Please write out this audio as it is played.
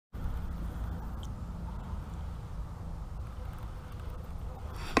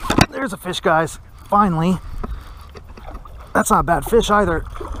There's a fish, guys. Finally. That's not a bad fish either.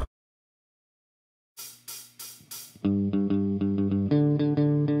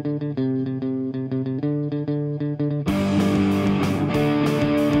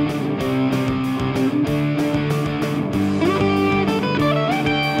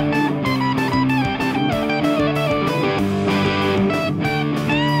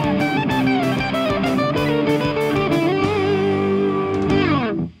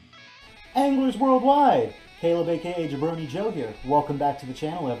 Anglers worldwide, Kaleb aka Jabroni Joe here. Welcome back to the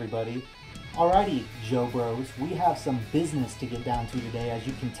channel, everybody. Alrighty, Joe Bros, we have some business to get down to today, as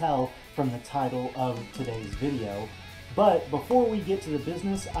you can tell from the title of today's video. But before we get to the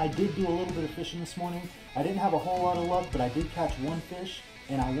business, I did do a little bit of fishing this morning. I didn't have a whole lot of luck, but I did catch one fish,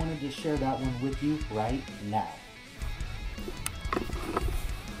 and I wanted to share that one with you right now.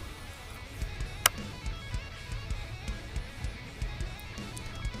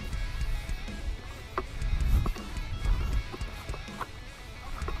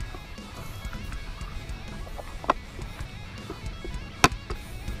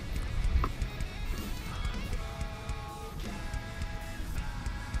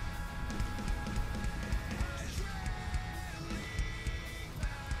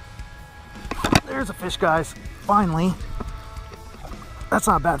 There's a fish, guys. Finally. That's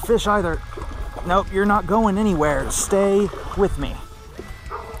not a bad fish either. Nope, you're not going anywhere. Stay with me.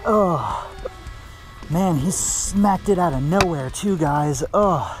 Oh, man, he smacked it out of nowhere too, guys.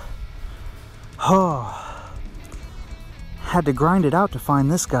 Oh. Had to grind it out to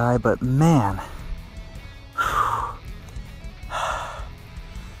find this guy, but man.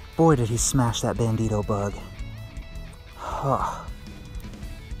 Boy, did he smash that bandito bug. Oh.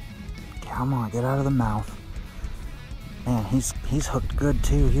 Come on, get out of the mouth. Man, he's hooked good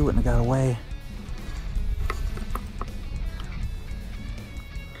too. He wouldn't have got away.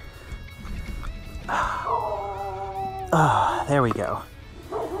 There we go.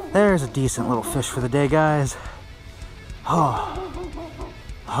 There's a decent little fish for the day, guys.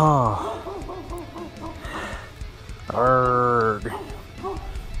 Arrgh.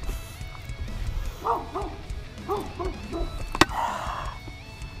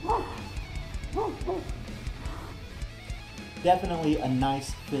 Definitely a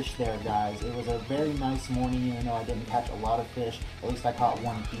nice fish there, guys. It was a very nice morning, even though I didn't catch a lot of fish. At least I caught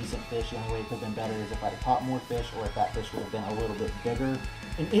one decent fish. The only way it could have been better is if I'd caught more fish, or if that fish would have been a little bit bigger.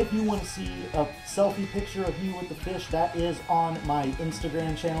 And if you want to see a selfie picture of me with the fish, that is on my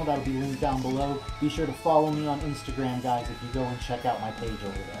Instagram channel. That'll be linked down below. Be sure to follow me on Instagram, guys, if you go and check out my page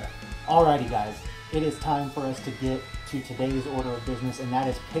over there. Alrighty, guys. It is time for us to get to today's order of business, and that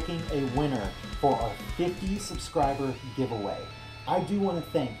is picking a winner for our 50 subscriber giveaway. I do want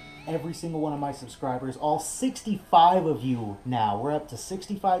to thank every single one of my subscribers, all 65 of you now. We're up to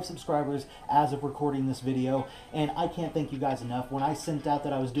 65 subscribers as of recording this video, and I can't thank you guys enough. When I sent out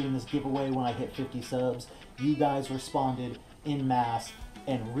that I was doing this giveaway when I hit 50 subs, you guys responded en masse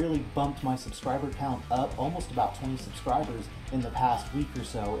and really bumped my subscriber count up, almost about 20 subscribers in the past week or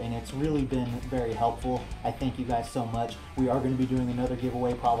so, and it's really been very helpful. I thank you guys so much. We are going to be doing another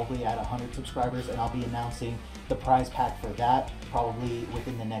giveaway probably at 100 subscribers, and I'll be announcing the prize pack for that probably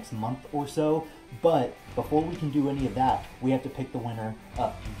within the next month or so. But before we can do any of that, we have to pick the winner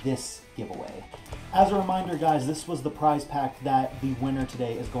of this giveaway. As a reminder, guys, this was the prize pack that the winner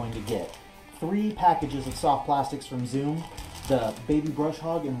today is going to get. 3 packages of soft plastics from Zoom, the baby brush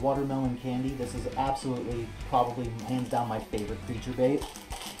hog and watermelon candy. This is absolutely, probably, hands down my favorite creature bait.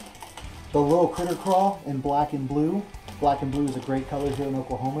 The little critter crawl in black and blue. Black and blue is a great color here in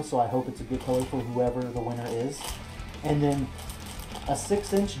Oklahoma, so I hope it's a good color for whoever the winner is. And then a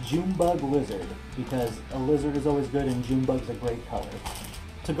 6-inch June bug lizard, because a lizard is always good and June bug's a great color.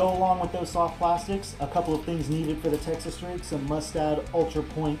 To go along with those soft plastics, a couple of things needed for the Texas rig: some Mustad Ultra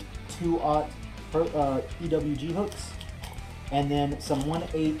Point 2/0 EWG hooks, and then some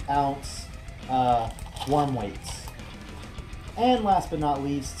 1/8 ounce worm weights. And last but not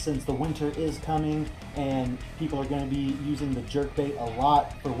least, since the winter is coming and people are going to be using the jerkbait a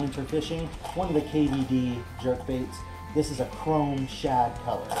lot for winter fishing, one of the KDD jerkbaits. This is a chrome shad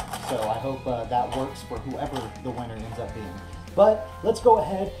color, so I hope that works for whoever the winner ends up being. But let's go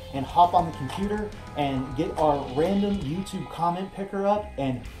ahead and hop on the computer and get our random YouTube comment picker up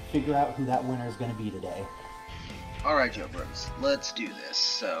and figure out who that winner is going to be today. Alright, Joe Bros, let's do this.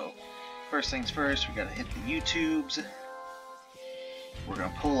 So, first things first, we gotta hit the YouTubes. We're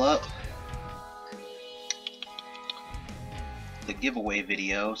gonna pull up the giveaway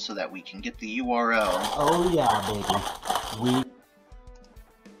video so that we can get the URL. Oh yeah, baby.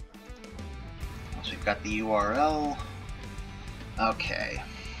 Once we've got the URL, okay.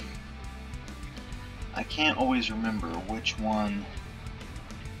 I can't always remember which one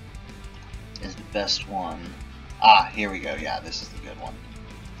is the best one. Ah, here we go. Yeah, this is the good one.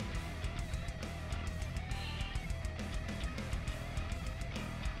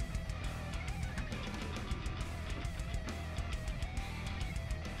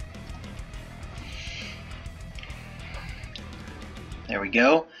 There we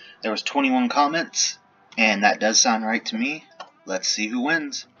go. There was 21 comments, and that does sound right to me. Let's see who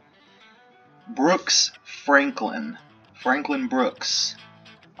wins. Brooks Franklin. Franklin Brooks.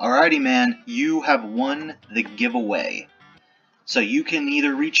 Alrighty, man. You have won the giveaway. So you can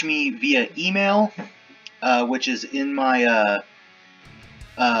either reach me via email, which is in my,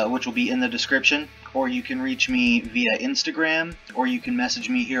 which will be in the description, or you can reach me via Instagram, or you can message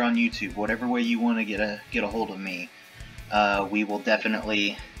me here on YouTube. Whatever way you want to get a hold of me. We will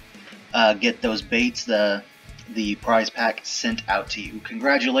definitely get those baits, the prize pack, sent out to you.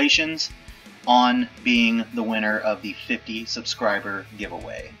 Congratulations on being the winner of the 50 subscriber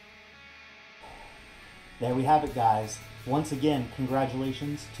giveaway. There we have it, guys. Once again,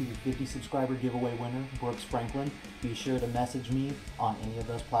 congratulations to the 50 subscriber giveaway winner, Brooks Franklin. Be sure to message me on any of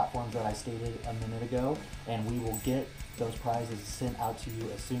those platforms that I stated a minute ago, and we will get those prizes sent out to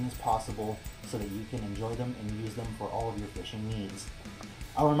you as soon as possible so that you can enjoy them and use them for all of your fishing needs.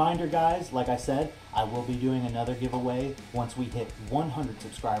 A reminder, guys, like I said, I will be doing another giveaway once we hit 100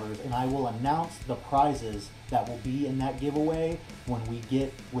 subscribers, and I will announce the prizes that will be in that giveaway when we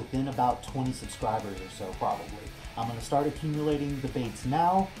get within about 20 subscribers or so, probably. I'm going to start accumulating the baits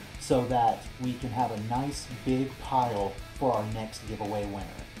now so that we can have a nice big pile for our next giveaway winner.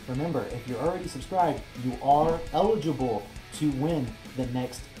 Remember, if you're already subscribed, you are eligible to win the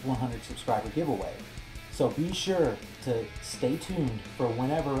next 100 subscriber giveaway. So be sure to stay tuned for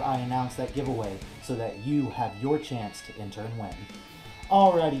whenever I announce that giveaway so that you have your chance to enter and win.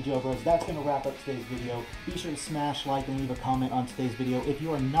 Alrighty, Joe Bros, that's going to wrap up today's video. Be sure to smash like and leave a comment on today's video. If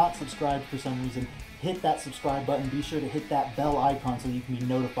you are not subscribed for some reason, hit that subscribe button. Be sure to hit that bell icon so you can be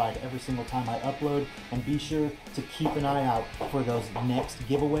notified every single time I upload. And be sure to keep an eye out for those next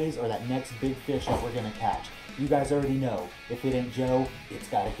giveaways or that next big fish that we're going to catch. You guys already know, if it ain't Joe, it's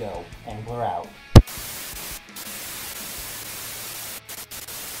got to go. And we're out.